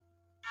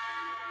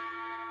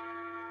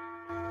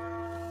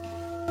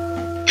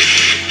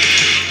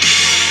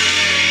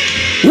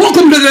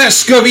Welcome to the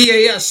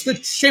SCOVAS, the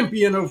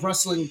Champion of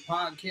Wrestling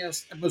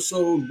Podcast,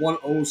 episode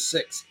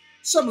 106.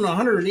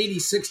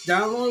 786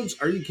 downloads.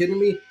 Are you kidding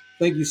me?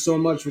 Thank you so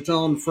much for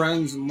telling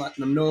friends and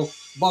letting them know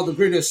about the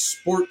greatest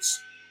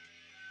sports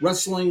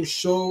wrestling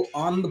show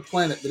on the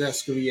planet, the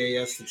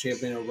SCOVAS, the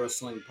Champion of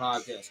Wrestling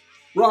Podcast.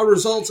 Raw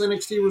results,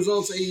 NXT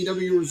results,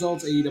 AEW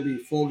results,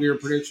 AEW Full Gear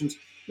predictions.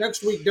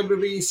 Next week,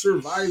 WWE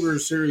Survivor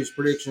Series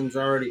predictions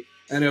already.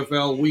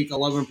 NFL Week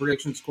 11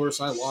 predictions. Of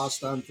course, I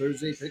lost on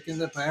Thursday picking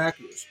the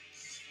Packers.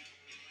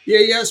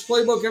 Yes,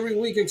 Playbook every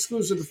week,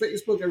 exclusive to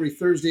Facebook, every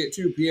Thursday at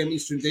 2 p.m.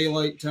 Eastern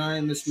Daylight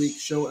Time. This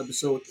week's show,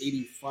 episode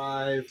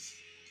 85,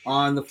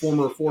 on the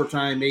former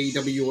four-time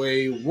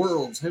AWA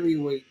World's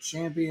Heavyweight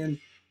Champion,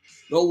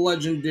 the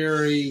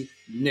legendary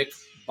Nick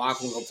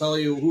Bocklund. I'll tell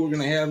you who we're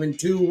going to have in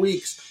 2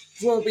 weeks.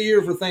 We won't be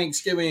here for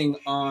Thanksgiving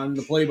on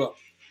the Playbook.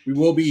 We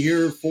will be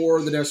here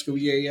for the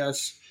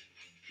SCOVAS,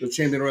 the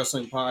Champion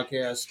Wrestling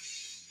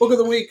Podcast. Book of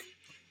the Week,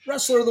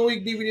 Wrestler of the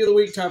Week, DVD of the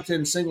Week, Top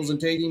 10 Singles and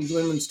Tag Teams,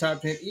 Women's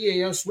Top 10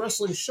 EAS,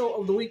 Wrestling Show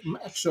of the Week,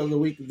 Match Show of the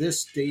Week,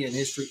 This Day in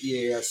History,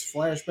 EAS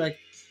Flashback,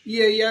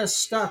 EAS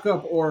Stock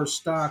Up or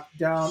Stock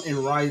Down, and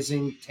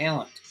Rising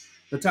Talent.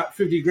 The top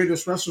 50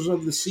 greatest wrestlers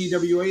of the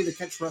CWA, the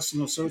Catch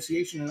Wrestling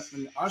Association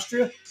in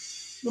Austria.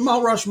 The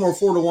Mount Rushmore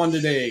 4-1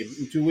 today.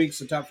 In 2 weeks,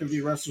 the top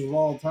 50 wrestlers of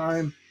all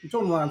time. The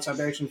total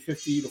on-site action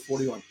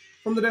 50-41.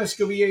 From the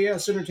desk of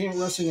EAS Entertainment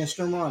Wrestling and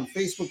Sturmer on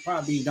Facebook,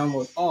 Podbean,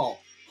 download all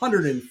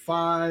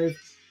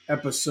 105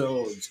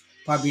 episodes.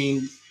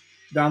 Podbean,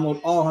 download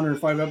all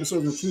 105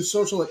 episodes, and True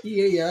Social at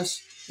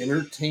EAS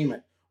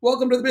Entertainment.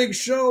 Welcome to the big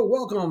show.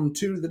 Welcome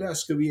to the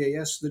desk of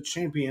EAS, the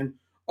Champion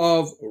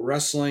of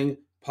Wrestling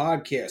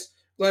Podcast.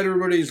 Glad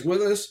everybody's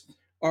with us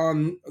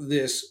on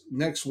this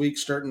next week,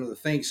 starting with the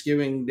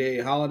Thanksgiving Day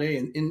holiday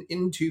and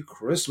into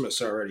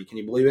Christmas already. Can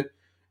you believe it?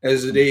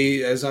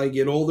 As I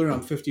get older,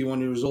 I'm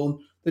 51 years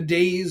old. The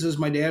days, as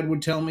my dad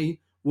would tell me,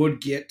 would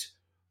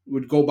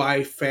go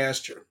by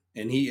faster.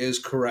 And he is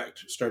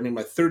correct. Starting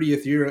my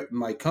 30th year at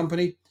my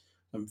company,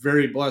 I'm a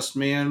very blessed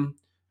man,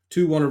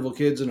 2 wonderful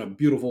kids and a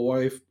beautiful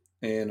wife,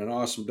 and an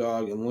awesome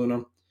dog in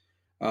Luna.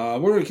 We're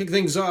going to kick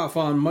things off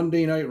on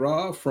Monday Night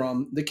Raw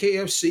from the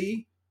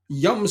KFC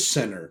Yum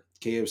Center.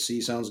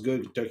 KFC sounds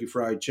good, Kentucky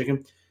Fried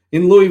Chicken.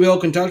 In Louisville,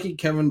 Kentucky,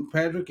 Kevin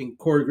Patrick and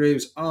Corey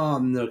Graves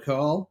on the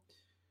call.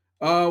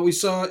 We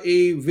saw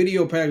a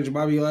video package of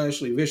Bobby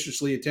Lashley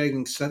viciously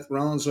attacking Seth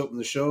Rollins to open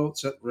the show.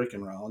 Rick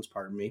and Rollins,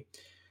 pardon me.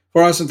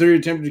 For Austin Theory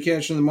attempted to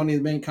cash in the Money in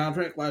the Bank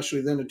contract.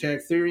 Lashley then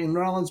attacked Theory, and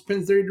Rollins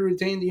pinned Theory to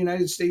retain the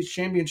United States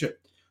Championship.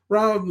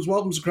 Rollins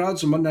welcomes the crowd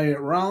to Monday Night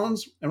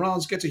Rollins, and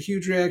Rollins gets a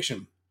huge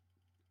reaction.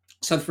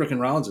 Seth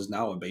frickin' Rollins is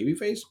now a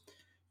babyface.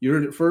 You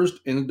heard it first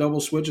in the double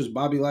switch as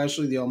Bobby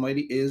Lashley, the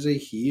Almighty, is a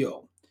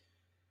heel.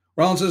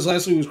 Rollins says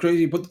Lashley was crazy.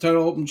 He put the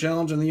title open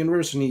challenge in the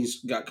universe, and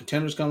he's got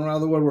contenders coming out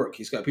of the woodwork.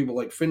 He's got people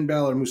like Finn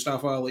Balor,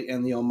 Mustafa Ali,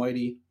 and the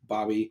Almighty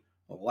Bobby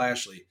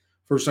Lashley.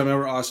 First time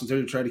ever, Austin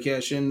Theory tried to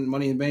cash in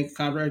Money in the Bank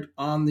contract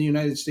on the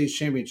United States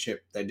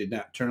Championship. That did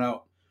not turn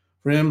out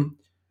for him.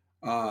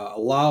 A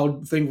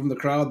loud thing from the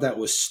crowd, that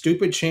was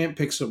stupid. Champ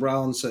picks up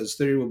Rollins, says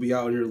Theory will be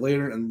out here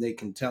later, and they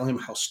can tell him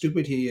how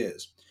stupid he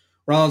is.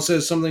 Rollins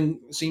says something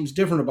seems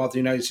different about the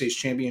United States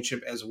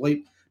Championship as of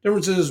late.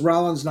 Difference is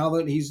Rollins, now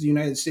that he's the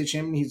United States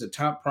Champion, he's the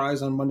top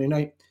prize on Monday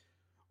night.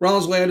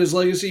 Rollins will add his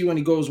legacy when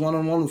he goes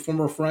one-on-one with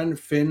former friend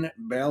Finn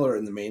Balor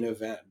in the main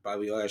event.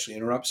 Bobby Lashley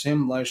interrupts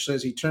him. Lashley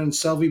says he turned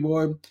Selfie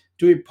Boy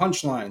to a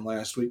punchline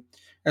last week.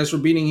 As for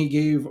beating he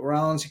gave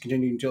Rollins, he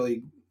continued until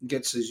he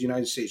gets his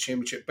United States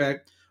Championship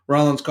back.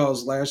 Rollins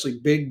calls Lashley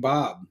Big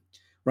Bob.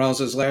 Rollins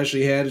says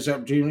Lashley had his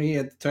opportunity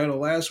at the title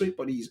last week,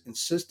 but he's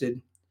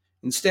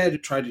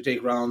instead tried to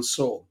take Rollins'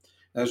 soul.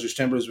 Lashley's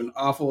temper has been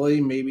awfully.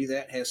 Maybe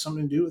that has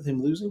something to do with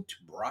him losing to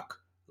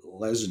Brock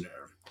Lesnar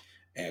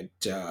at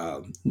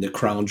the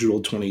Crown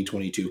Jewel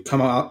 2022.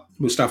 Come out.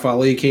 Mustafa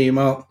Ali came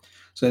out,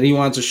 said he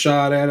wants a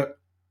shot at it.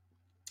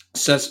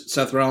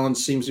 Seth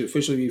Rollins seems to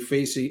officially be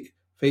face.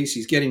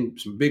 He's getting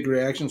some big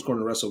reactions,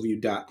 according to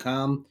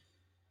WrestleView.com.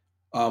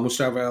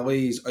 Mustafa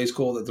Ali's ice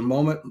cold at the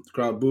moment. The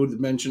crowd booed the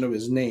mention of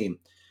his name.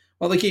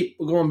 Well, they keep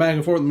going back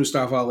and forth with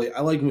Mustafa Ali.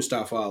 I like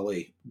Mustafa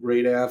Ali.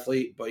 Great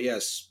athlete. But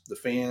yes, the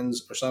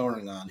fans are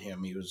souring on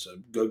him. He was a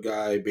good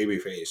guy,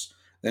 babyface.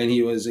 Then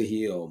he was a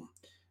heel.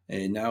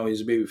 And now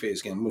he's a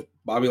babyface again.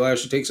 Bobby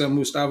Lashley takes on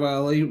Mustafa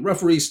Ali.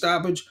 Referee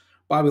stoppage.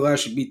 Bobby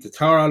Lashley beat the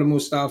tar out of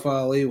Mustafa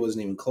Ali.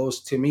 Wasn't even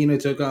close. Tamina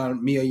took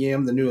on Mia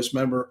Yim, the newest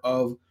member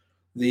of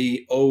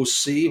the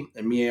OC.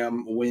 And Mia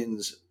Yim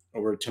wins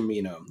over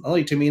Tamina. I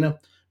like Tamina.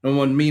 No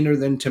one meaner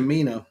than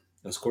Tamina,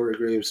 as Corey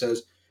Graves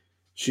says.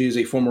 She is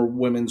a former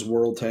women's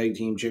world tag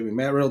team champion.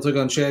 Matt Riddle took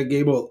on Chad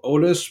Gable with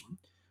Otis.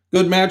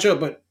 Good matchup,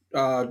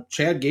 but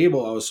Chad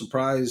Gable, I was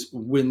surprised,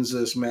 wins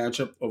this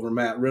matchup over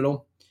Matt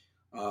Riddle.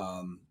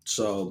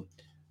 So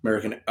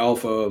American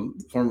Alpha,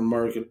 former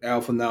American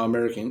Alpha, now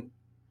American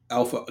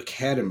Alpha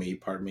Academy,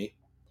 pardon me.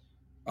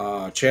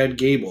 Chad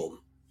Gable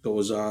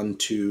goes on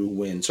to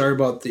win. Sorry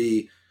about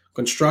the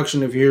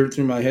construction if you hear it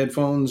through my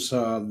headphones.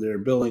 They're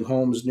building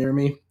homes near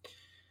me.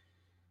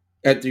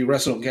 at the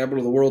wrestling capital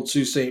of the world,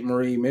 Sault Ste.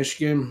 Marie,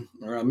 Michigan.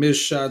 Miz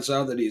shouts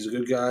out that he's a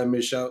good guy.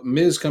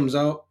 Miz comes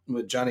out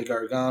with Johnny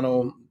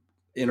Gargano,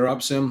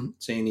 interrupts him,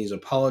 saying he's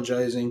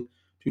apologizing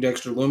to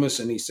Dexter Loomis,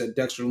 and he said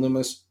Dexter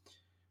Loomis.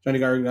 Johnny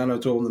Gargano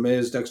told him the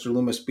Miz. Dexter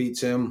Loomis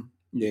beats him.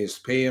 He has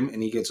to pay him,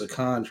 and he gets a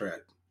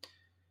contract.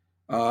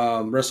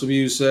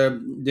 WrestleView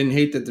said, didn't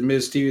hate that the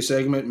Miz TV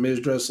segment, Miz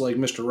dressed like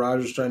Mr.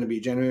 Rogers trying to be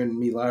genuine and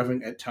me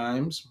laughing at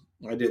times.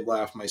 I did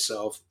laugh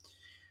myself.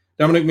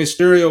 Dominic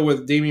Mysterio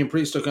with Damian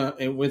Priest took on,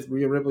 and with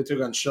Rhea Ripley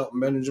took on Shelton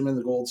Benjamin,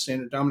 the gold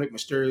standard. Dominic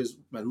Mysterio's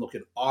been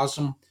looking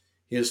awesome.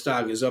 His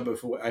stock is up.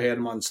 If I had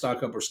him on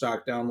stock up or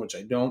stock down, which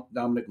I don't,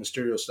 Dominic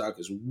Mysterio's stock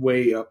is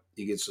way up.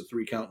 He gets the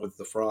 3 count with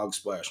the frog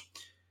splash.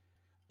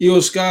 Io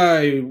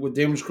Sky with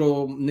Damage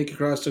Control. Nikki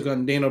Cross took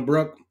on Dana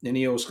Brooke, and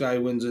Io Sky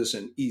wins this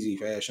in easy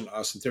fashion.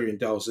 Austin Theory and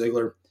Dolph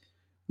Ziggler.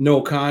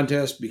 No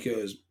contest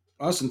because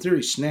Austin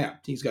Theory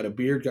snapped. He's got a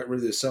beard, got rid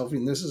of his selfie,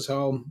 and this is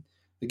how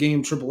the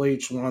game Triple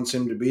H wants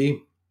him to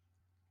be.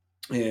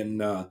 And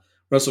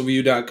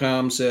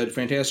WrestleView.com said,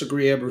 fantastic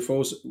rehab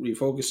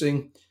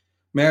refocusing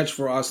match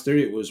for Austin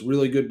Theory. It was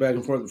really good back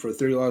and forth. For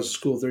Theory lost his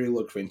cool. Theory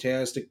looked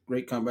fantastic.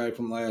 Great comeback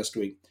from last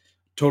week.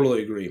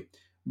 Totally agree.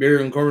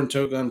 Baron and Corbin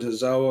took on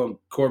Tozawa, and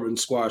Corbin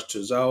squashed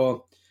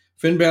Tozawa.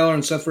 Finn Balor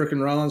and Seth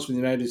Frickin' Rollins for the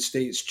United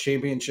States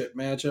Championship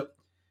matchup.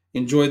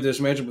 Enjoyed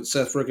this matchup, but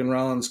Seth Frickin'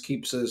 Rollins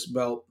keeps his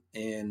belt.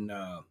 And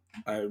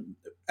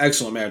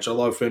excellent match. I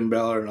love Finn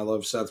Balor and I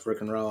love Seth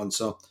Frickin' Rollins.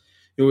 So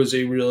it was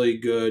a really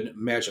good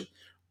matchup.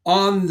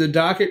 On the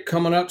docket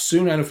coming up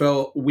soon,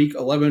 NFL Week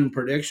 11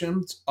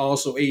 predictions.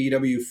 Also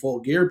AEW Full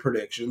Gear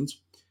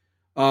predictions.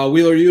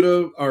 Wheeler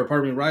Yuta, or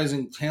pardon me,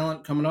 Rising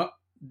Talent coming up.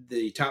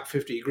 The top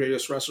 50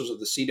 greatest wrestlers of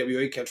the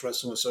CWA, Catch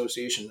Wrestling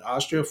Association in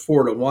Austria,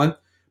 4-1.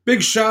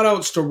 Big shout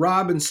outs to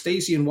Rob and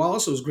Stacy and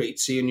Wallace. It was great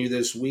seeing you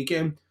this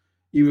weekend,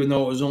 even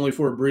though it was only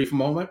for a brief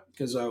moment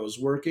because I was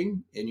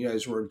working and you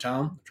guys were in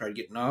town. I tried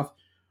getting off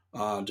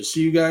to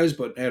see you guys,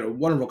 but I had a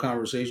wonderful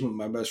conversation with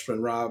my best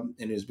friend Rob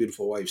and his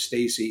beautiful wife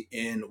Stacy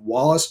in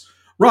Wallace.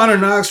 Ron in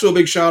Knoxville,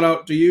 big shout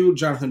out to you.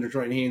 Jonathan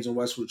Detroit Haynes in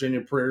West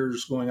Virginia,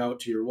 prayers going out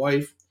to your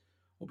wife.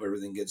 Hope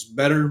everything gets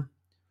better.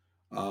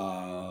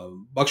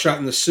 Buckshot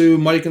in the Sioux,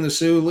 Mike in the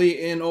Sioux,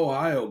 Lee in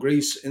Ohio,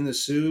 Grace in the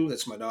Sioux,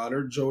 that's my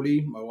daughter,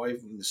 Jody, my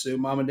wife in the Sioux,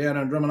 mom and dad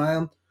on Drummond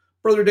Island,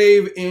 brother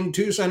Dave in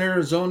Tucson,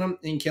 Arizona,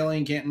 and Kelly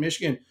in Canton,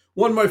 Michigan.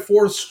 Won my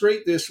 4th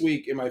straight this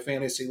week in my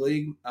fantasy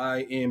league. I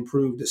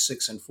improved to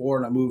 6-4,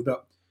 and I moved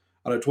up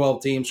out of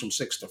 12 teams from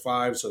 6 to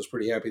 5, so I was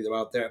pretty happy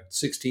about that.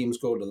 6 teams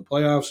go to the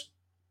playoffs.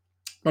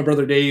 My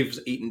brother Dave's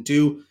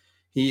 8-2.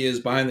 He is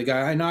behind the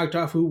guy I knocked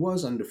off who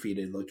was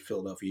undefeated, like the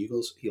Philadelphia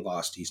Eagles. He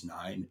lost. He's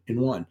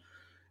 9-1.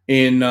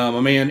 And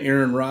my man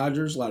Aaron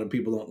Rodgers, a lot of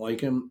people don't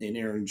like him. And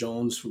Aaron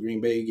Jones for Green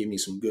Bay gave me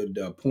some good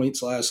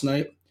points last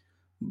night,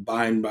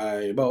 behind by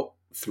about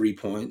 3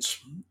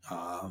 points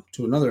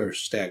to another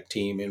stacked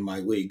team in my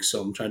league. So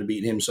I'm trying to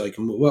beat him so I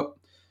can move up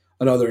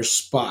another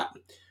spot.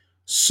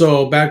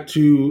 So back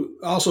to,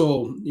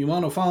 also, you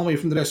want to follow me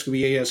from the desk of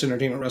EAS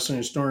Entertainment Wrestling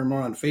and Story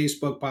More on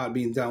Facebook,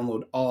 Podbean,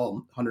 download all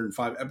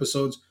 105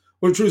 episodes.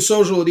 Or True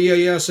Social at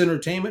EAS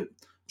Entertainment.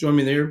 Join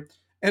me there.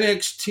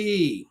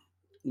 NXT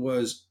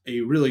was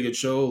a really good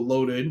show,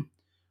 loaded.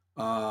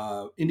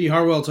 Indy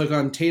Hartwell took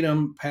on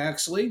Tatum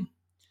Paxley,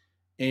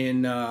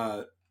 and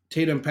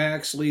Tatum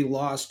Paxley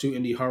lost to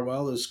Indy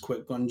Hartwell. This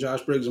quick one.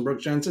 Josh Briggs and Brooke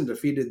Jensen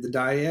defeated the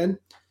Dyad.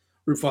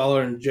 Ruth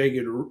Fowler and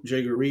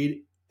Jager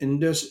Reed.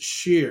 Indus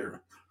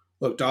Shear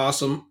looked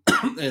awesome,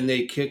 and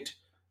they kicked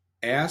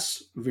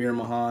ass. Veer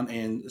Mahan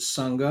and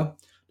Sangha.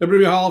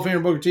 WWE Hall of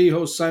Famer Booker T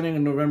hosts signing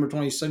on November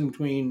 22nd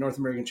between North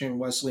American champion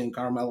Wesley and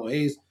Carmelo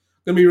Hayes.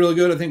 Going to be really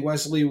good. I think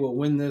Wesley will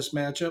win this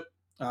matchup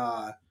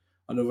on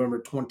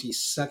November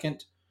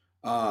 22nd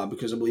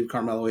because I believe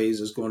Carmelo Hayes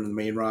is going to the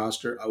main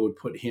roster. I would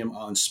put him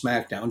on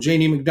SmackDown.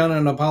 JD McDonough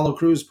and Apollo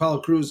Crews.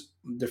 Apollo Crews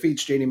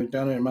defeats JD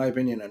McDonough, in my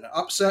opinion, in an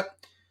upset.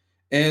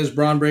 As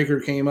Braun Breaker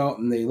came out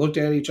and they looked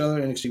at each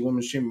other, NXT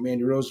Women's Champion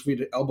Mandy Rose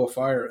defeated Elbow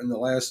Fire in the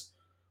last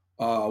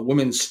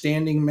women's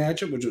standing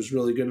matchup, which was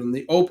really good in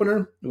the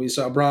opener. We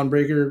saw Braun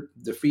Breaker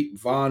defeat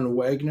Von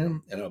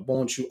Wagner in a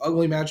Bull and Shoe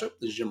Ugly matchup,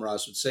 as Jim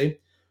Ross would say.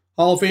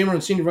 Hall of Famer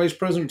and Senior Vice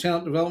President of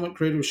Talent Development,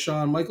 creator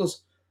Shawn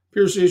Michaels,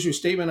 appears to issue a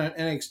statement on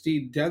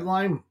NXT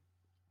Deadline.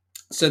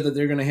 Said that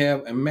they're going to have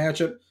a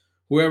matchup.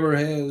 Whoever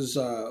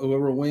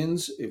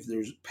wins, if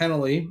there's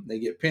penalty, they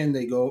get pinned,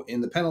 they go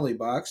in the penalty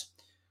box.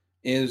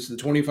 As the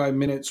 25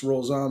 minutes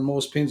rolls on,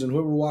 most pins, and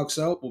whoever walks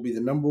out will be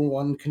the number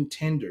 1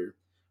 contender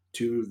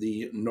to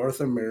the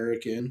North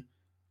American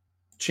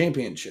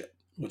Championship,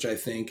 which I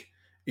think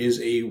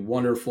is a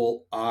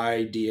wonderful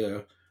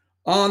idea.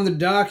 On the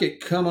docket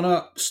coming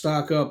up,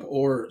 stock up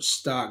or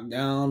stock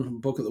down.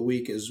 Book of the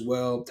week as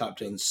well. Top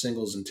 10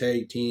 singles and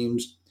tag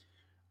teams.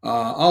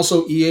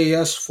 Also,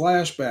 EAS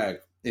Flashback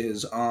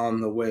is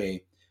on the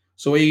way.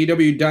 So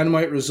AEW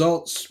Dynamite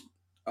results.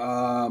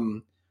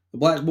 The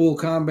Black Bull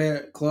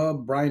Combat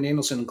Club, Brian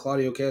Danielson and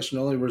Claudio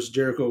Castagnoli versus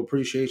Jericho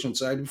Appreciation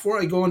Side. Before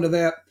I go into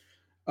that,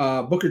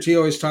 Booker T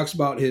always talks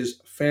about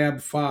his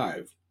Fab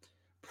Five.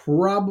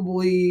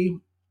 Probably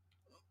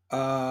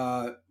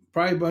Uh,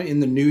 Probably in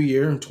the new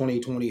year, in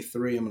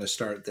 2023, I'm going to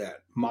start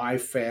that. My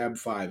Fab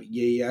Five.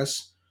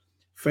 Yes.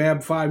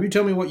 Fab Five. You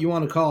tell me what you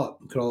want to call it.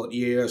 We can call it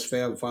EAS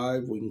Fab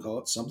Five. We can call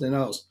it something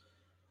else.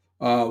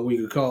 We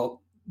could call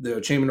it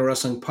the Champion of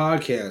Wrestling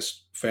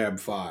Podcast Fab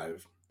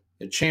Five.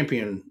 The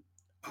Champion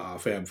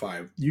Fab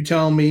Five. You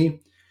tell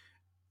me.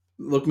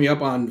 Look me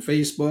up on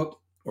Facebook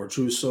or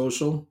True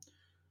Social,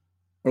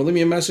 or leave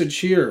me a message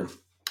here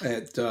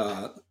at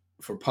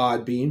for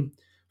Podbean.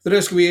 The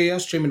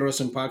SQAS Champion of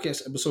Wrestling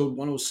Podcast, episode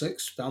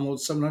 106, download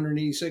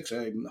 786.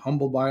 I'm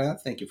humbled by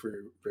that. Thank you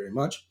very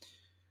much.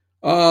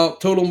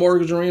 Total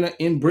Mortgage Arena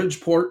in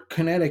Bridgeport,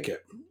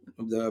 Connecticut.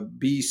 The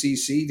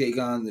BCC take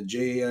on the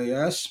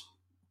JAS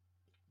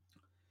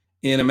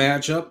in a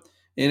matchup.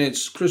 And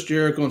it's Chris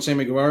Jericho and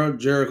Sammy Guevara.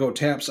 Jericho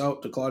taps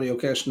out to Claudio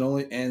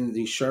Castagnoli and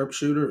the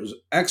Sharpshooter. It was an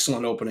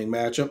excellent opening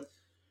matchup.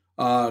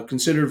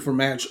 Considered for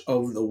match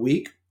of the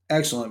week.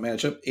 Excellent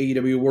matchup.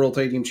 AEW World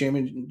Tag Team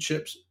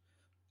Championships.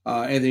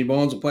 Anthony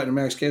Bowens and Platinum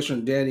Max Caster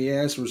and Daddy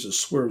Ass versus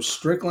Swerve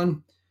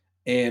Strickland.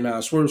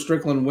 And Swerve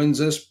Strickland wins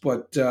this,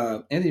 but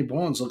Anthony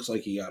Bowens looks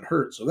like he got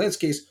hurt. So in that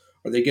case,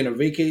 are they going to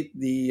vacate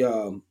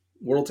the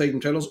World Tag Team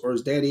titles, or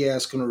is Daddy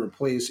Ass going to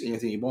replace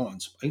Anthony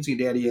Bowens? I can see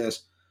Daddy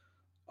Ass,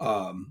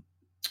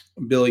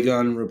 Billy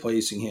Gunn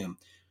replacing him.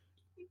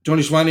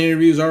 Tony Schiavone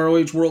interviews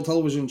ROH World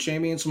Television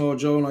Champion Samoa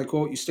Joe, and I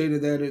quote, "You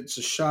stated that it's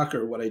a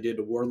shocker what I did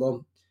to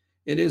Wardlow.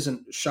 It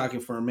isn't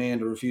shocking for a man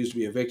to refuse to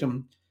be a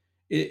victim.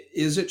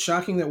 Is it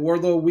shocking that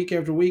Wardlow, week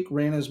after week,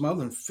 ran his mouth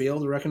and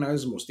failed to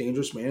recognize the most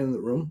dangerous man in the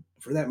room?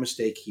 For that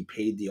mistake, he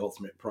paid the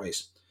ultimate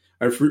price.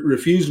 I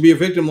refuse to be a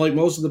victim like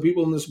most of the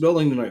people in this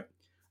building tonight.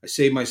 I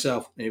saved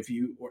myself, and if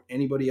you or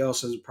anybody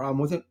else has a problem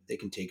with it, they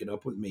can take it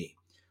up with me."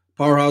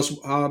 Powerhouse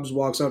Hobbs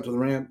walks out to the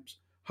ramps.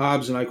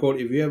 Hobbs, and I quote,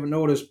 "If you haven't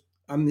noticed,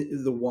 I'm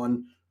the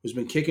one who's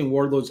been kicking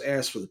Wardlow's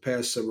ass for the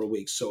past several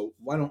weeks. So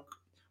why don't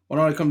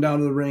I come down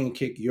to the ring and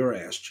kick your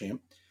ass,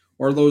 champ?"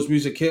 Wardlow's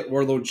music hit.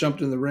 Wardlow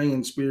jumped in the ring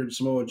and speared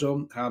Samoa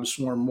Joe. Hobbs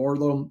swarmed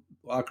Wardlow.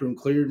 Locker room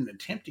cleared in an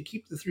attempt to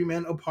keep the three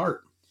men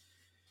apart.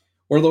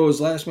 Wardlow is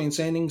last man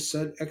standing,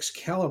 said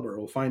Excalibur.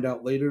 We'll find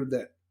out later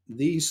that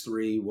these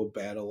three will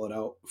battle it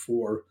out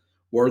for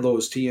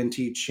Wardlow's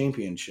TNT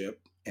Championship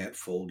at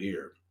Full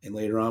Gear. And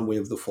later on, we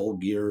have the Full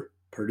Gear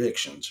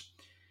predictions.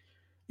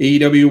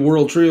 AEW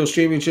World Trios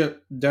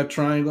Championship, Death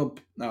Triangle,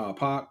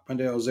 Pac,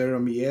 Pandeo Zero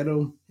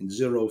Miedo, and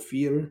Zero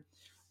Fear.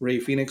 Ray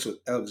Phoenix with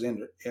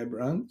Alexander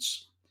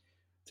Abrams.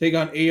 Take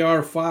on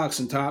AR Fox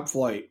and Top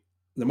Flight.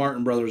 The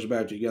Martin brothers are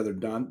back together,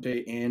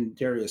 Dante and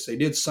Darius. They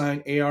did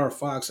sign AR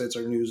Fox. That's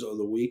our news of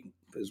the week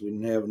because we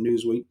didn't have a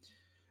news week.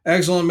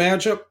 Excellent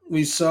matchup.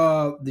 We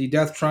saw the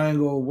Death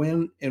Triangle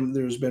win, and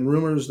there's been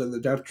rumors that the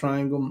Death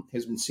Triangle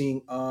has been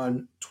seen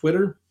on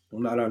Twitter.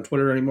 Well, not on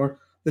Twitter anymore.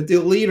 That the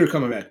Elite are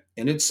coming back,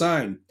 and it's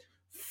signed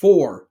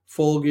for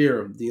Full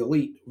Gear, the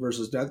Elite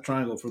versus Death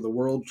Triangle for the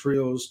World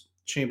Trios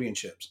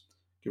Championships.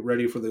 Get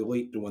ready for the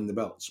Elite to win the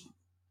belts.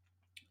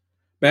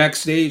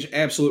 Backstage,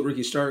 Absolute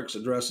Ricky Starks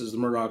addresses the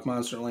Murdoch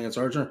Monster, Lance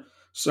Archer.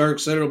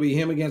 Starks said it'll be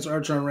him against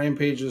Archer on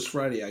Rampage this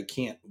Friday. I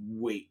can't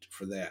wait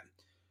for that.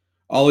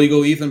 All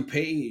Ego Ethan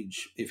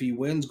Page, if he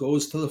wins,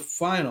 goes to the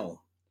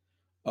final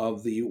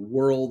of the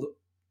World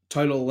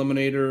Title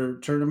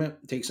Eliminator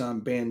Tournament. Takes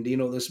on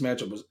Bandino. This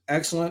matchup was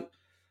excellent.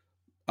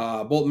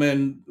 Both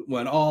men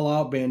went all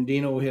out.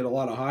 Bandino hit a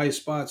lot of high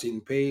spots.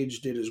 Ethan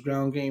Page did his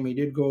ground game. He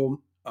did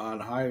go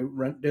on high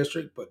rent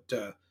district, but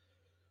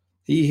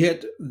he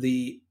hit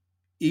the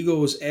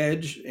Ego's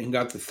edge and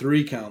got the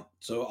 3 count.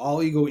 So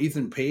all Ego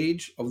Ethan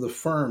Page of the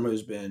firm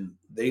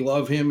they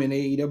love him in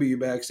AEW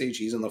backstage.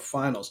 He's in the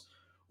finals.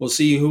 We'll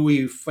see who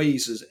he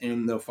faces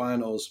in the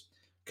finals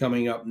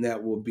coming up, and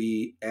that will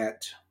be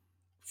at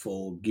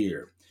Full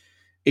Gear.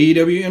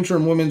 AEW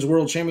Interim Women's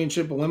World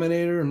Championship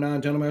Eliminator,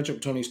 non-title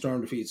matchup. Tony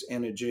Storm defeats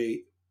Anna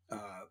J.A.S.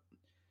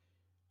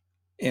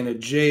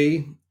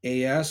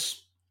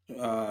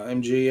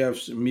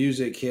 MJF's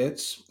music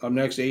hits. Up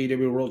next,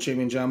 AEW World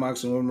Champion John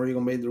Moxley and William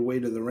Regal made their way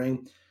to the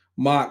ring.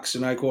 Mox,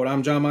 and I quote,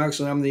 "I'm John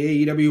Moxley, I'm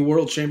the AEW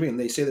World Champion.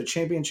 They say the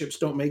championships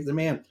don't make the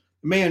man.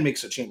 The man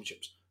makes the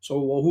championships. So,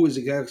 well, who is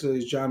exactly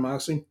is John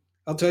Moxley?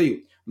 I'll tell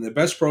you, I'm the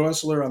best pro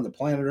wrestler on the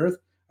planet Earth.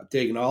 I've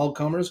taken all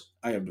comers.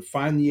 I have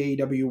defined the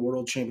AEW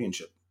World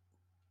Championship."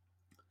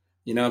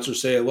 The announcers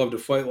say, "I love to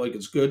fight like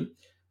it's good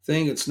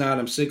thing. It's not.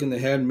 I'm sick in the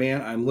head,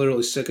 man. I'm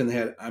literally sick in the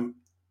head. I'm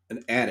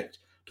an addict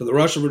to the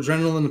rush of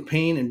adrenaline, the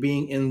pain, and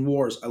being in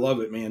wars. I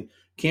love it, man.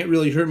 Can't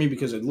really hurt me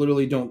because I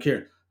literally don't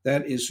care."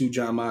 That is who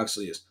John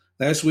Moxley is.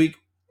 Last week,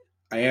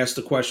 I asked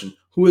the question,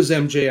 who is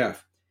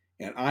MJF?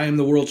 And I am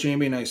the world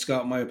champion. I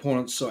scout my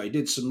opponents, so I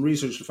did some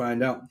research to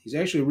find out. He's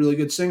actually a really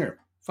good singer.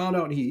 Found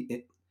out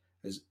he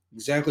has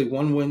exactly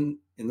 1 win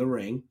in the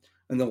ring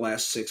in the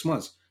last 6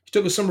 months. He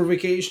took a summer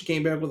vacation,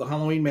 came back with a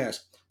Halloween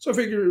mask. So I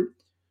figure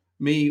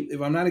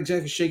if I'm not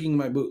exactly shaking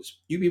my boots,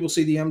 you people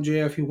see the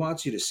MJF he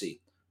wants you to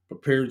see.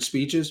 Prepared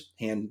speeches,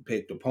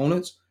 hand-picked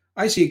opponents.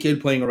 I see a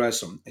kid playing a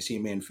wrestler. I see a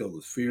man filled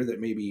with fear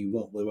that maybe he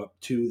won't live up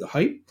to the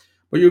hype,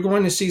 but you're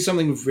going to see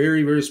something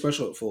very, very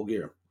special at Full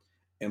Gear.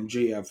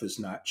 MJF is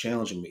not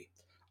challenging me.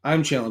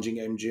 I'm challenging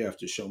MJF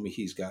to show me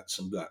he's got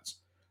some guts.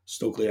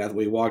 Stokely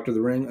Hathaway walked to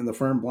the ring, and the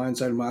firm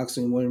blindsided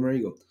Moxley and William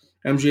Regal.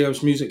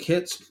 MJF's music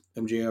hits.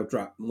 MJF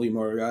dropped Lee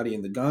Moriarty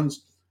and the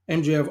Guns.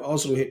 MJF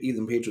also hit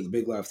Ethan Page with a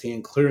big left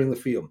hand, clearing the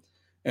field.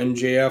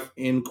 MJF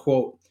in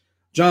quote,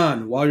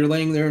 John, while you're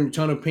laying there in a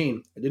ton of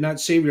pain, I did not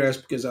save your ass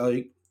because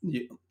I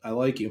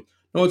like you.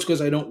 No, it's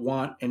because I don't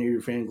want any of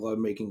your fan club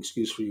making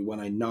excuse for you when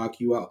I knock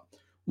you out.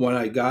 When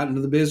I got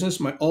into the business,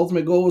 my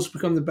ultimate goal was to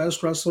become the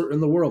best wrestler in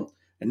the world.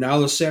 And now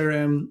this Saturday,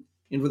 I'm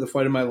in for the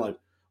fight of my life.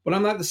 But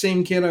I'm not the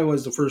same kid I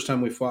was the first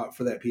time we fought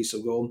for that piece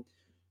of gold.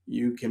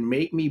 You can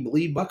make me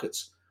bleed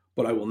buckets,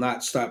 but I will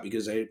not stop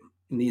because I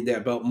need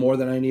that belt more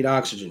than I need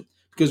oxygen.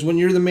 Because when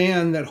you're the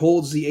man that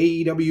holds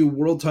the AEW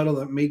world title,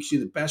 that makes you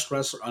the best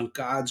wrestler on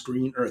God's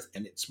green earth,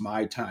 and it's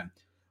my time.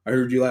 I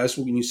heard you last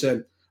week and you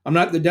said, I'm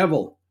not the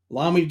devil.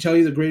 Allow me to tell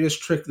you the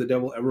greatest trick the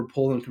devil ever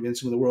pulled in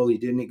convincing the world he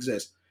didn't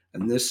exist.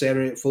 And this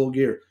Saturday at Full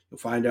Gear, you'll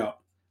find out.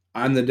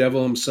 I'm the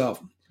devil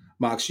himself.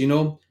 Mox,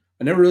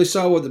 I never really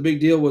saw what the big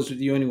deal was with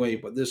you anyway,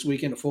 but this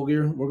weekend at Full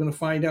Gear, we're going to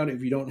find out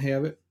if you don't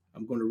have it.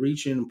 I'm going to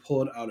reach in and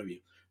pull it out of you.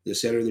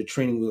 This Saturday, the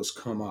training wheels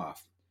come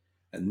off.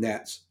 And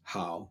that's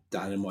how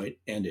Dynamite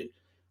ended.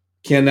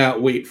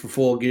 Cannot wait for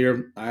Full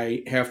Gear.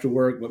 I have to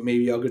work, but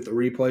maybe I'll get the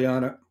replay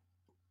on it.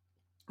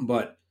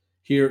 But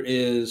here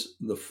is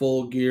the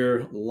Full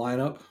Gear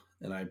lineup,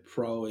 and I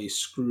probably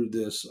screwed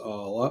this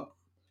all up.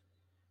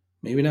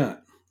 Maybe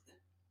not.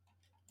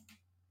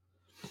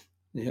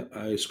 Yeah,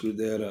 I screwed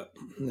that up.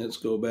 Let's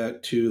go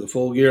back to the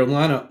Full Gear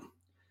lineup.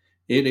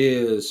 It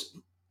is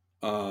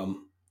an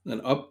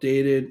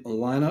updated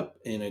lineup,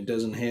 and it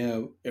doesn't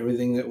have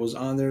everything that was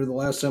on there the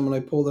last time when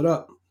I pulled it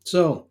up.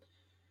 So,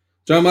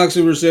 John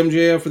Moxley versus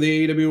MJF for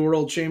the AEW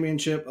World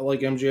Championship. I like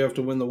MJF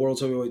to win the World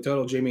Heavyweight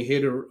title. Jamie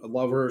Hayter, I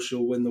love her.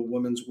 She'll win the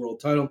Women's World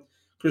title.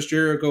 Chris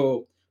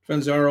Jericho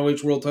defends the ROH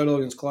World title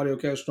against Claudio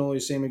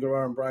Castagnoli, Sammy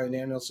Guevara, and Bryan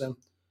Danielson.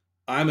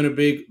 I'm in a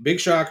big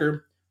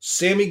shocker.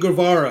 Sammy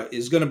Guevara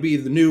is going to be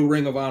the new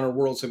Ring of Honor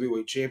World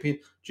Heavyweight Champion.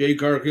 Jade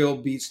Cargill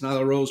beats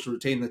Nyla Rose to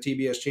retain the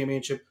TBS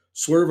Championship.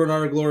 Swerve and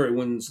Our Glory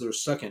wins their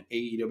second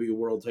AEW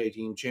World Tag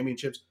Team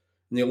Championships.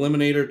 In the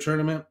Eliminator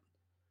Tournament,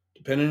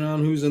 depending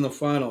on who's in the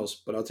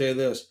finals, but I'll tell you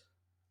this,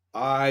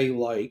 I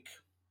like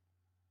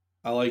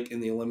in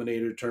the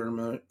Eliminator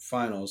Tournament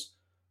finals,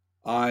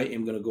 I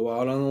am going to go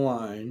out on the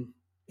line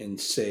and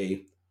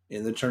say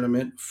in the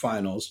tournament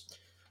finals,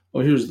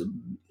 well, here's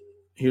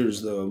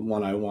the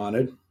one I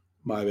wanted.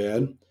 My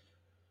bad.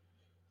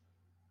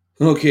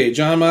 Okay,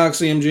 John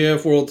Moxley,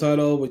 MJF World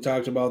Title. We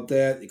talked about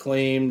that. He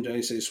claimed. I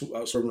say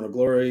Servant of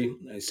Glory.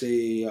 I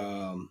say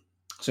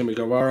Sammy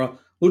Guevara.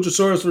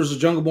 Luchasaurus versus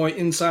Jungle Boy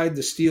inside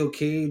the steel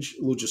cage.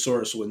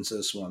 Luchasaurus wins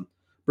this one.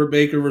 Britt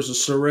Baker versus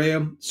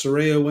Saraya.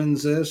 Saraya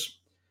wins this.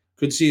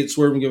 Could see it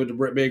swerve and give it to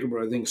Britt Baker,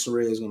 but I think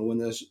Saraya is going to win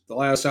this. The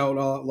Last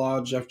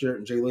Outlaw, Jeff Jarrett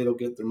and Jay Leto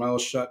get their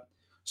mouths shut.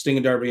 Sting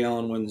and Darby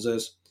Allin wins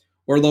this.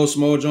 Wardlow,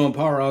 Samoa Joe, and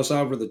Powerhouse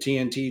Hobbs for the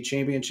TNT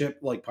Championship,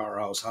 like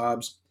Powerhouse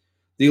Hobbs.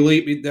 The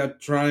Elite beat Death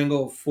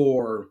Triangle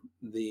for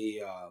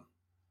the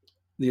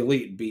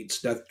Elite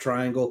beats Death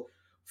Triangle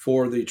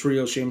for the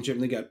Trio Championship.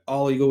 And they got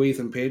All Ego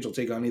Ethan Page will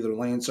take on either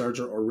Lance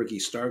Archer or Ricky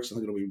Starks. I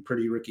think it'll be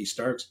pretty Ricky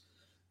Starks.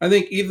 I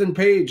think Ethan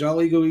Page,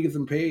 All Ego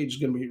Ethan Page, is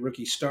going to be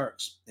Ricky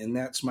Starks. And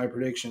that's my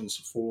predictions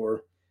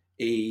for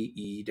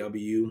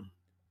AEW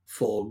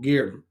Full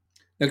Gear.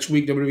 Next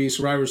week, WWE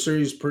Survivor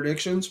Series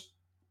predictions.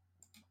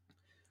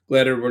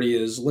 Glad everybody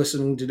is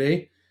listening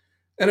today.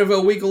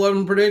 NFL Week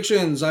 11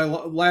 predictions.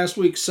 Last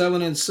week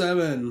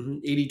 7-7,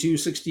 82,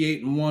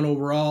 68, and 1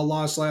 overall.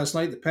 Lost last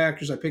night. The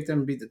Packers, I picked them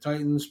to beat the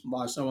Titans.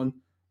 Lost that one.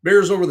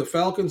 Bears over the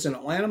Falcons in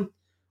Atlanta.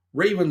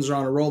 Ravens are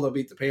on a roll. They'll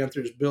beat the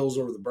Panthers. Bills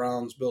over the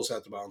Browns. Bills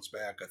have to bounce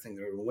back. I think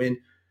they're going to win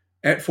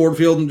at Ford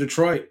Field in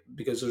Detroit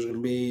because there's going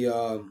to be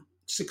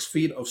 6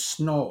 feet of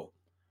snow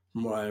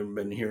from what I've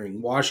been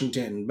hearing.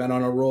 Washington been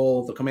on a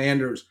roll. The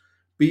Commanders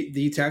beat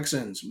the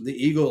Texans. The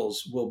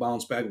Eagles will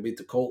bounce back and beat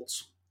the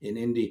Colts in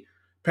Indy.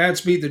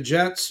 Pats beat the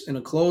Jets in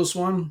a close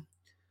one.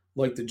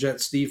 Like the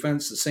Jets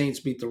defense. The Saints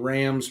beat the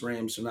Rams.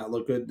 Rams do not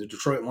look good. The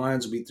Detroit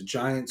Lions beat the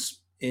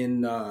Giants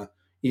in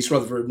East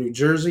Rutherford, New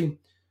Jersey.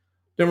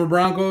 Denver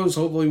Broncos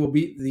hopefully will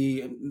beat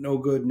the no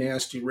good,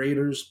 nasty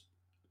Raiders.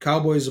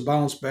 Cowboys will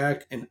bounce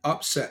back and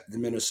upset the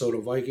Minnesota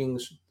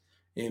Vikings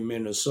in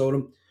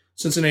Minnesota.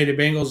 Cincinnati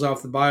Bengals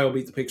off the bye will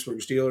beat the Pittsburgh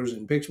Steelers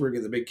in Pittsburgh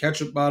at the big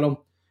catch-up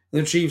battle.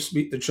 And the Chiefs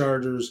beat the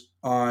Chargers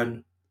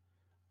on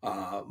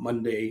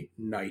Monday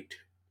Night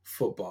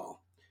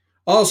Football.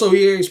 Also,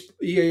 EAS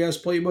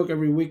Playbook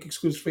every week,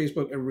 exclusive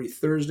Facebook every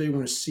Thursday. We're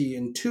going to see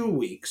in 2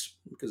 weeks,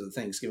 because of the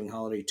Thanksgiving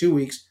holiday, 2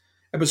 weeks,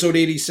 episode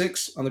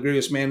 86 on the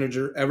greatest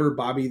manager ever,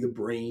 Bobby the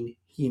Brain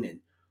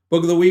Heenan.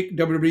 Book of the week,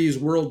 WWE's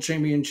World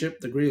Championship,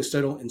 the greatest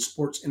title in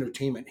sports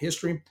entertainment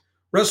history.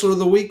 Wrestler of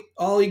the week,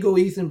 All Ego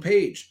Ethan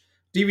Page.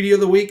 DVD of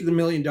the week, The $1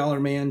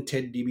 Million Man,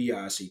 Ted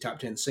DiBiase. Top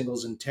 10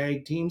 singles and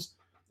tag teams.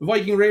 The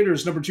Viking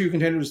Raiders, number 2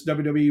 contenders,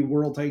 WWE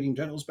World Tag Team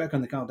titles, back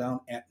on the countdown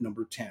at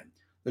number 10.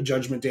 The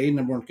Judgment Day,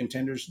 number 1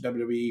 contenders,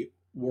 WWE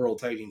World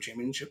Tag Team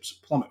Championships,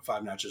 plummet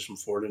 5 notches from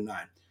 4 to 9.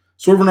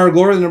 Swerve in Our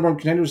Glory, the number one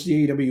contenders to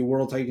the AEW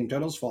World Tag Team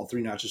titles, fall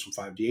 3 notches from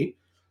 5 to 8.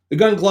 The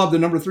Gun Club, the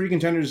number 3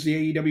 contenders to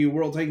the AEW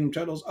World Tag Team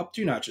titles, up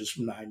 2 notches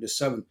from 9 to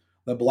 7.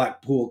 The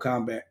Blackpool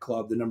Combat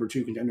Club, the number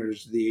 2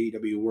 contenders to the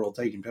AEW World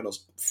Tag Team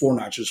titles, 4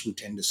 notches from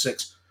 10 to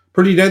 6.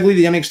 Pretty Deadly,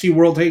 the NXT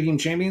World Tag Team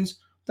champions,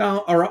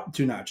 are up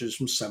 2 notches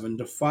from 7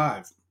 to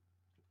 5.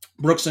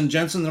 Brooks and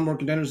Jensen, the number one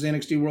contenders to the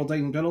NXT World Tag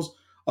Team titles,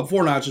 up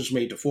 4 notches from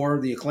 8 to 4.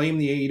 The Acclaim,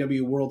 the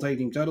AEW World Tag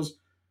Team Champions,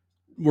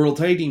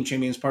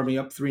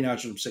 up 3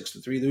 notches from 6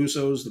 to 3. The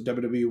Usos, the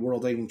WWE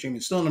World Tag Team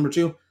Champions, still number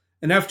 2.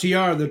 And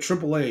FTR, the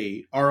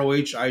AAA,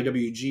 ROH,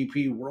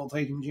 IWGP World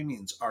Tag Team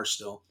Champions, are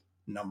still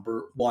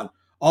number 1.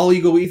 All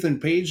Ego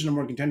Ethan Page, the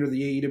number 1 contender of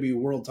the AEW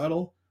World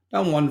title,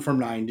 down 1 from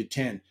 9 to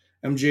 10.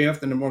 MJF,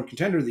 the number 1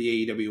 contender of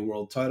the AEW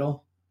World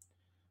title.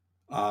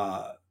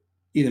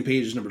 Ethan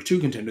Page is number 2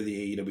 contender of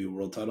the AEW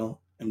World title.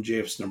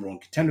 MJF's number 1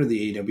 contender of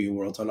the AEW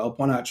World title, up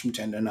 1 notch from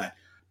 10 to 9.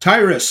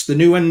 Tyrus, the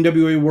new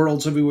NWA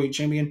World Heavyweight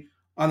Champion,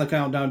 on the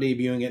countdown,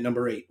 debuting at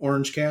number 8.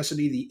 Orange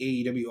Cassidy,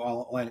 the AEW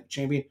All Atlantic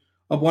Champion,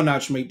 up 1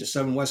 notch from 8 to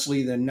 7.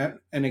 Wesley, the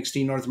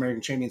NXT North American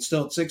Champion,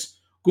 still at 6.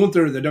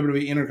 Gunther, the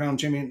WWE Intercontinental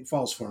Champion,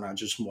 falls 4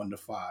 notches from 1 to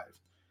 5.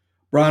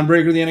 Braun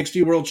Breaker, the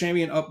NXT World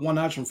Champion, up 1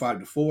 notch from 5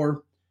 to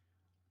 4.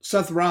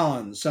 Seth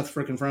Rollins,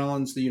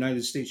 the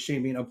United States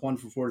Champion, up 1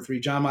 from 4 to 3.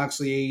 Jon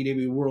Moxley,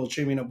 AEW World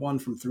Champion, up 1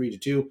 from 3 to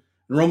 2.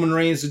 And Roman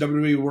Reigns, the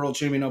WWE World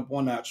Champion, up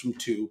 1 notch from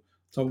 2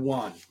 to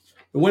 1.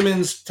 The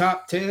women's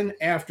top 10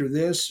 after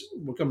this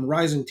will come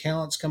Rising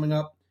Talents coming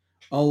up,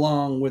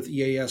 along with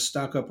EAS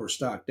Stock Up or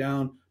Stock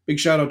Down. Big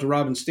shout out to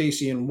Robin,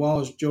 Stacy, and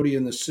Wallace, Jody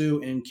and the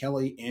Sioux, and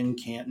Kelly in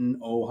Canton,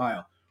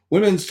 Ohio.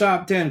 Women's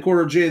top 10,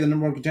 Cora Jade, the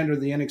number 1 contender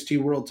of the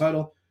NXT World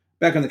title.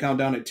 Back on the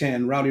countdown at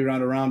 10, Rowdy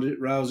Ronda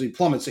Rousey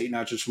plummets 8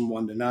 notches from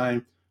 1 to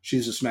 9.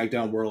 She's a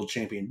SmackDown World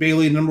Champion.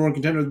 Bayley, the number 1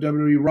 contender of the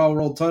WWE Raw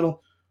World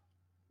title,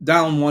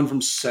 down 1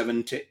 from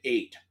 7 to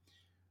 8.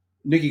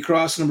 Nikki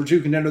Cross, number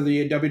 2 contender of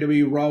the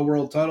WWE Raw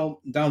World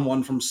title, down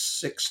 1 from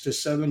 6 to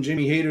 7.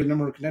 Jamie Hayter, the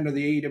number 1 contender of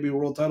the AEW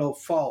World title,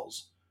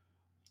 falls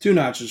 2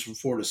 notches from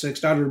 4 to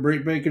 6. Dr.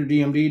 Britt Baker,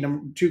 DMD,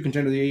 number 2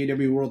 contender of the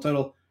AEW World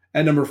title,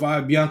 at number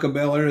 5. Bianca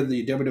Belair,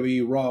 the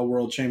WWE Raw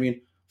World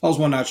Champion, falls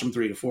 1 notch from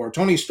 3 to 4.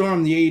 Toni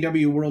Storm, the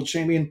AEW World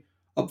Champion,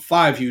 up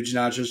 5 huge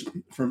notches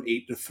from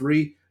 8 to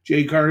 3.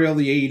 Jade Cargill,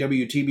 the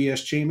AEW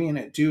TBS Champion,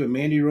 at 2. And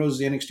Mandy Rose,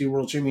 the NXT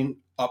World Champion,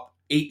 up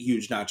 8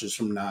 huge notches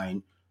from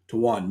 9 to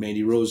 1.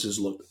 Mandy Rose has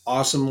looked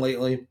awesome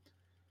lately,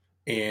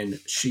 and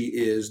she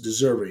is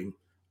deserving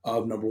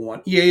of number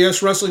 1.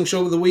 EAS Wrestling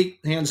Show of the Week,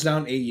 hands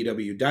down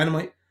AEW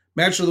Dynamite.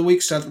 Match of the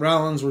Week, Seth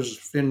Rollins versus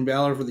Finn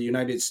Balor for the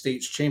United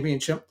States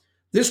Championship.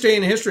 This day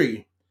in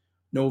history,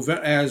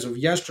 as of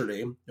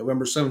yesterday,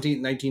 November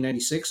 17th,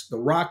 1996, The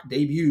Rock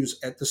debuts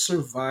at the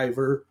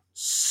Survivor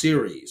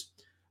Series.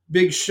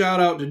 Big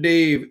shout out to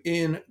Dave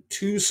in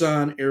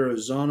Tucson,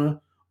 Arizona.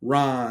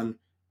 Ron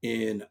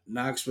in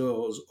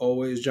Knoxville, as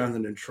always.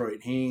 Jonathan in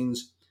Detroit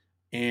Haynes,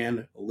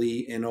 and Lee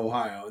in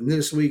Ohio. In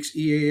this week's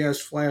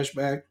EAS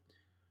flashback,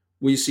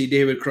 we see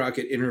David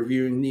Crockett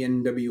interviewing the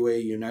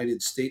NWA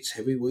United States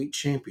Heavyweight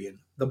Champion,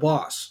 the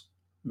Boss,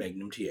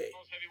 Magnum TA.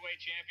 Heavyweight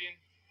champion.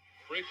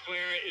 Ric Flair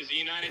is the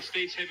United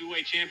States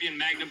Heavyweight Champion,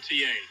 Magnum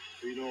TA.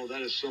 You know,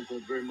 that is something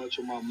very much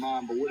on my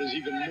mind. But what is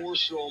even more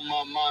so on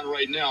my mind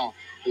right now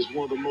is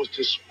one of the most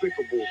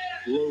despicable,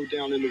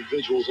 low-down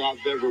individuals I've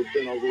ever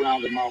been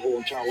around in my whole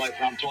entire life.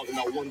 And I'm talking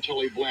about one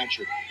Tully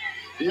Blanchard.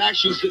 The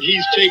actions that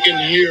he's taken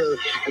here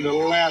in the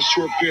last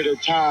short period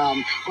of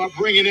time by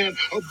bringing in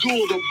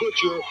Abdul the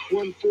Butcher,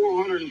 one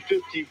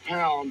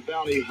 450-pound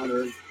bounty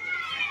hunter.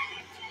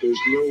 There's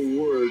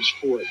no words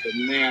for it.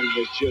 The man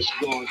has just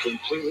gone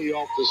completely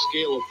off the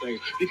scale of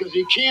things because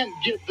he can't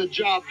get the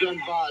job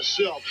done by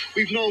himself.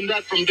 We've known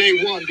that from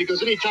day one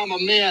because anytime a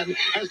man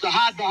has to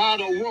hide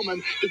behind a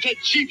woman to take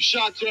cheap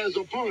shots at his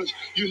opponents,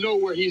 you know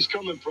where he's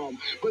coming from.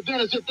 But then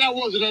as if that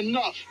wasn't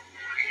enough,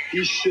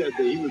 he said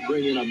that he would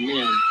bring in a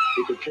man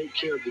who could take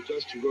care of the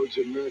Dusty Rhodes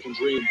American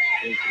Dream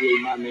and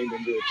create my name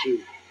in there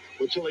too.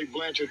 Well, Tully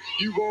Blanchard,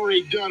 you've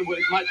already done what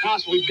it might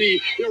possibly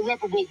be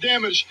irreparable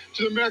damage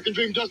to the American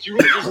Dream Dusty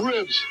Rhodes'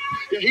 ribs.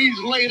 Yeah, he's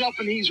laid up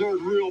and he's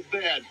hurt real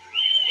bad.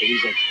 But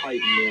he's a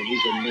fighting man.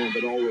 He's a man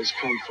that always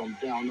comes from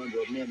down under,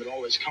 a man that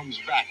always comes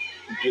back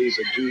and pays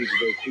the dues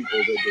to those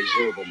people that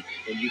deserve them.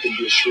 And you can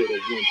be assured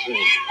of one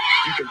thing.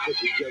 You can put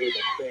together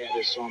the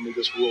baddest army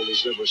this world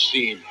has ever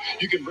seen.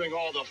 You can bring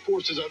all the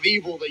forces of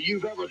evil that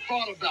you've ever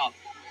thought about.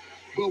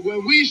 But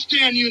when we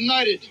stand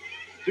united,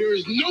 there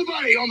is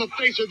nobody on the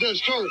face of this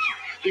earth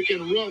that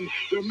can run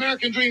the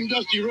American Dream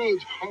Dusty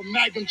Rhodes or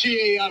Magnum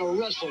TA out of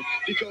wrestling.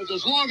 Because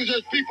as long as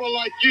there's people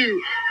like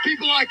you,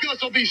 people like us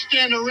will be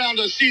standing around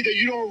to see that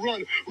you don't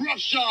run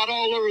roughshod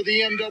all over the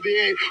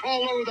NWA,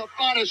 all over the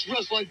finest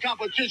wrestling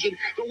competition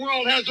the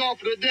world has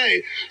offered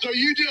today. So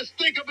you just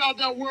think about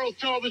that world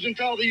television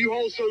title that you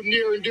hold so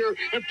near and dear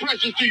and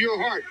precious to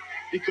your heart.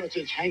 Because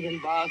it's hanging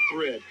by a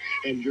thread,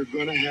 and you're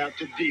going to have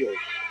to deal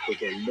with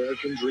the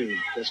American Dream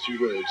Dusty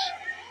Rhodes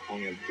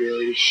on a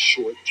very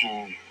short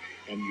time.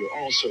 And you're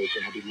also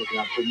going to be looking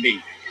out for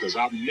me because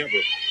I've never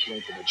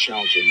run from a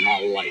challenge in my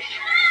life.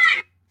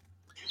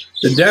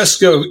 The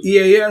desk of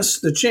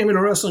EAS, the Champion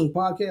of Wrestling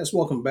podcast.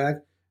 Welcome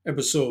back.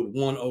 Episode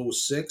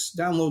 106.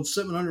 Download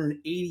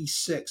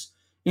 786.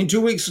 In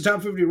 2 weeks, the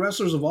top 50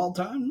 wrestlers of all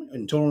time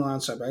in total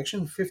non-stop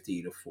action,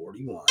 50 to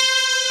 41.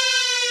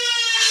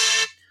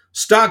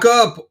 Stock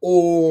up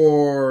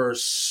or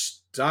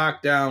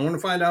stock down. We're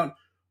going to find out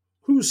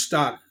whose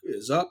stock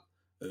is up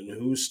and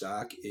whose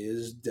stock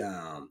is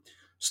down.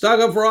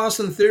 Stock up for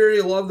Austin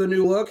Theory. Love the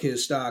new look.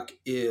 His stock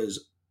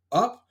is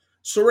up.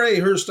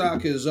 Saray, her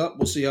stock is up.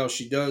 We'll see how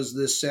she does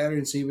this Saturday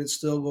and see if it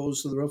still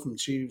goes to the roof and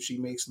see if she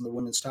makes in the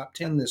women's top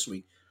 10 this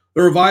week.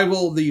 The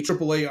revival, the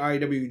AAA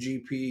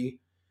IWGP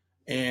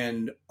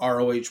and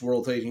ROH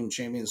World Tag Team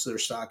Champions, their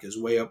stock is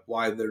way up.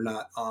 Why they're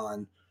not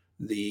on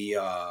the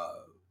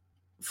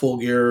Full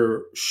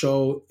Gear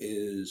show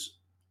is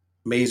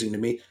amazing to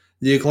me.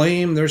 The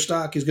Acclaim, their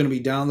stock is going to be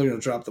down. They're going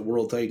to drop the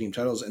World Tag Team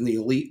titles. And the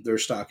Elite, their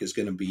stock is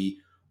going to be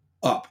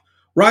up.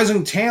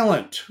 Rising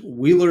Talent,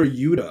 Wheeler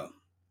Yuta.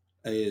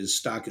 His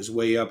stock is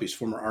way up. He's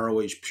former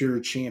ROH Pure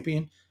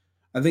Champion.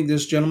 I think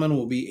this gentleman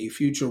will be a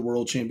future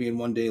world champion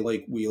one day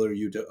like Wheeler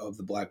Yuta of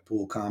the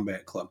Blackpool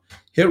Combat Club.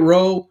 Hit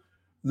Row,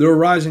 they're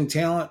Rising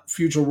Talent,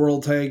 future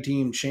world tag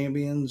team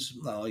champions.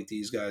 I like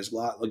these guys a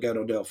lot.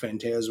 Legado del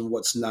Fantasma,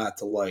 what's not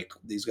to like?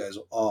 These guys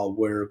all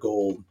wear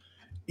gold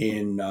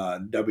in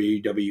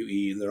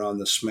WWE. They're on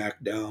the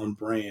SmackDown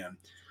brand.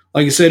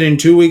 Like I said, in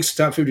 2 weeks,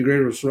 top 50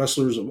 greatest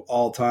wrestlers of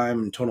all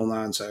time in total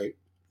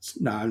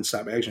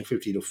non-stop action,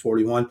 50 to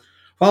 41.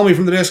 Follow me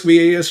from the desk of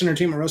EAS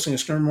Entertainment Wrestling and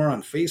Stern More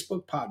on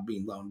Facebook,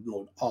 Podbean,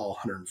 download all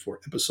 104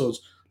 episodes,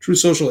 True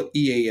Social at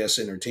EAS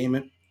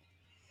Entertainment.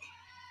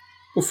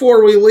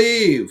 Before we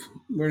leave,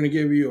 we're going to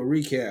give you a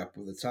recap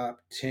of the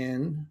top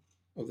 10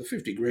 of the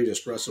 50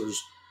 greatest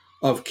wrestlers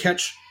of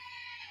Catch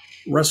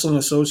Wrestling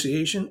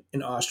Association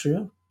in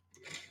Austria.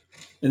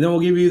 And then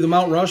we'll give you the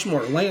Mount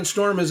Rushmore. Lance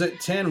Storm is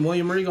at 10,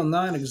 William Regal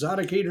 9,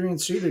 Exotic Adrian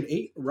Street at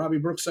 8, Robbie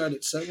Brookside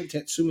at 7,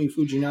 Tatsumi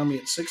Fujinami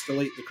at 6, the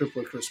late the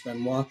Crippler Chris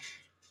Benoit.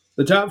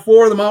 The top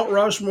 4 of the Mount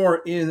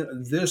Rushmore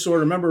in this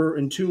order. Remember,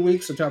 in 2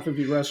 weeks, the top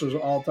 50 wrestlers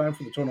of all time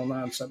for the total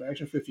non-stop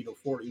action, 50 to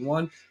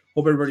 41.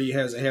 Hope everybody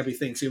has a happy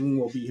Thanksgiving.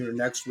 We'll be here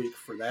next week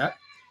for that.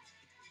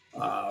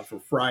 For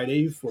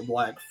Friday, for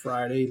Black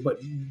Friday. But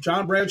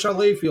John Bradshaw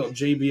Layfield,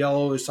 JBL,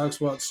 always talks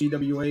about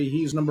CWA.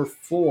 He's number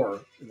 4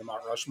 in the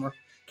Mount Rushmore.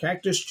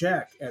 Cactus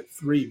Jack at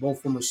 3,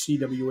 both former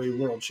CWA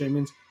World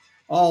Champions.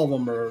 All of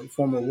them are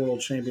former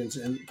World Champions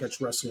in Catch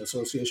Wrestling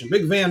Association.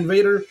 Big Van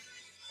Vader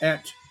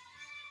at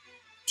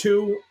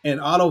 2,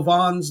 and Otto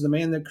Vons, the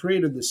man that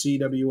created the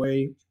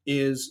CWA,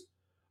 is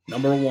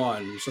number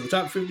 1. So the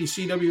top 50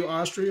 CW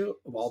Austria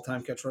of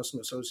all-time Catch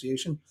Wrestling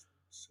Association.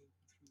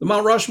 The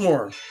Mount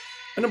Rushmore.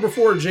 At number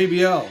 4,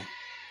 JBL.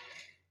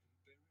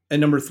 At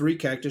number 3,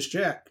 Cactus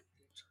Jack.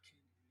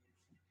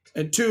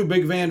 At 2,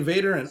 Big Van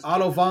Vader and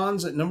Otto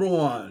Vons at number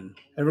 1.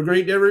 Have a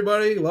great day,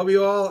 everybody. Love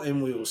you all,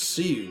 and we will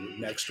see you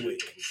next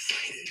week.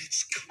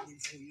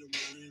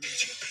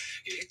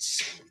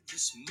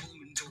 This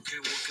moment, don't care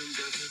what can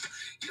gather.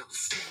 Your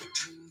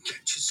fortune,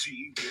 can't you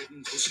see,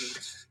 getting closer.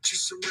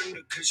 Just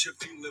surrender, cause you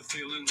feel the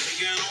feeling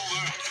taking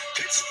over.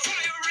 It's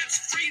fire, it's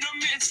freedom,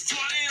 it's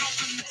flying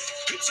open.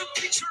 It's a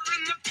picture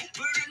in the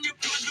pulpit and your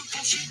blood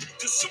devotion.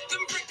 There's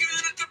something breaking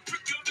at the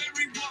brick of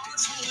every wall.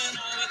 It's holding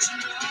on, it's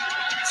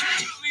enough. So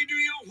tell me, do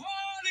you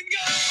want to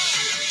go?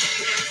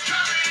 Where it's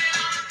coming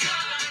on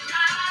color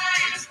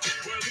nights,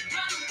 where the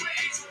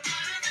runaways are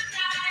running the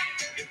night.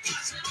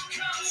 Impossible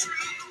comes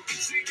true,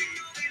 it's leading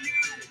over you.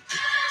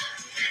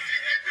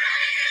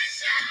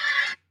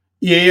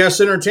 EAS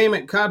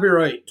Entertainment,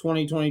 copyright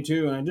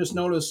 2022. And I just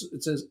noticed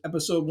it says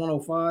episode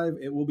 105.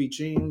 It will be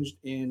changed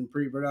in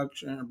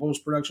pre-production and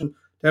post-production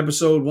to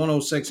episode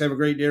 106. Have a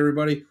great day,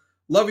 everybody.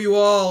 Love you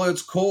all.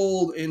 It's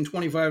cold and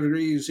 25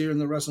 degrees here in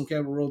the Wrestling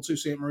Capital World, Sault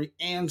Ste. Marie,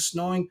 and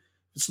snowing.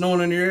 If it's snowing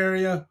in your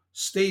area,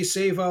 stay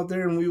safe out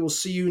there, and we will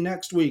see you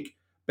next week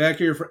back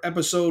here for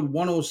episode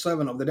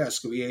 107 of the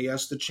Desk of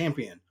EAS, the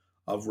Champion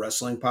of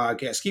Wrestling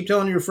podcast. Keep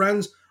telling your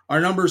friends. Our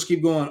numbers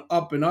keep going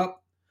up and up.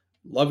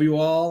 Love you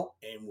all,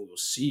 and we will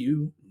see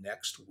you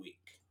next week.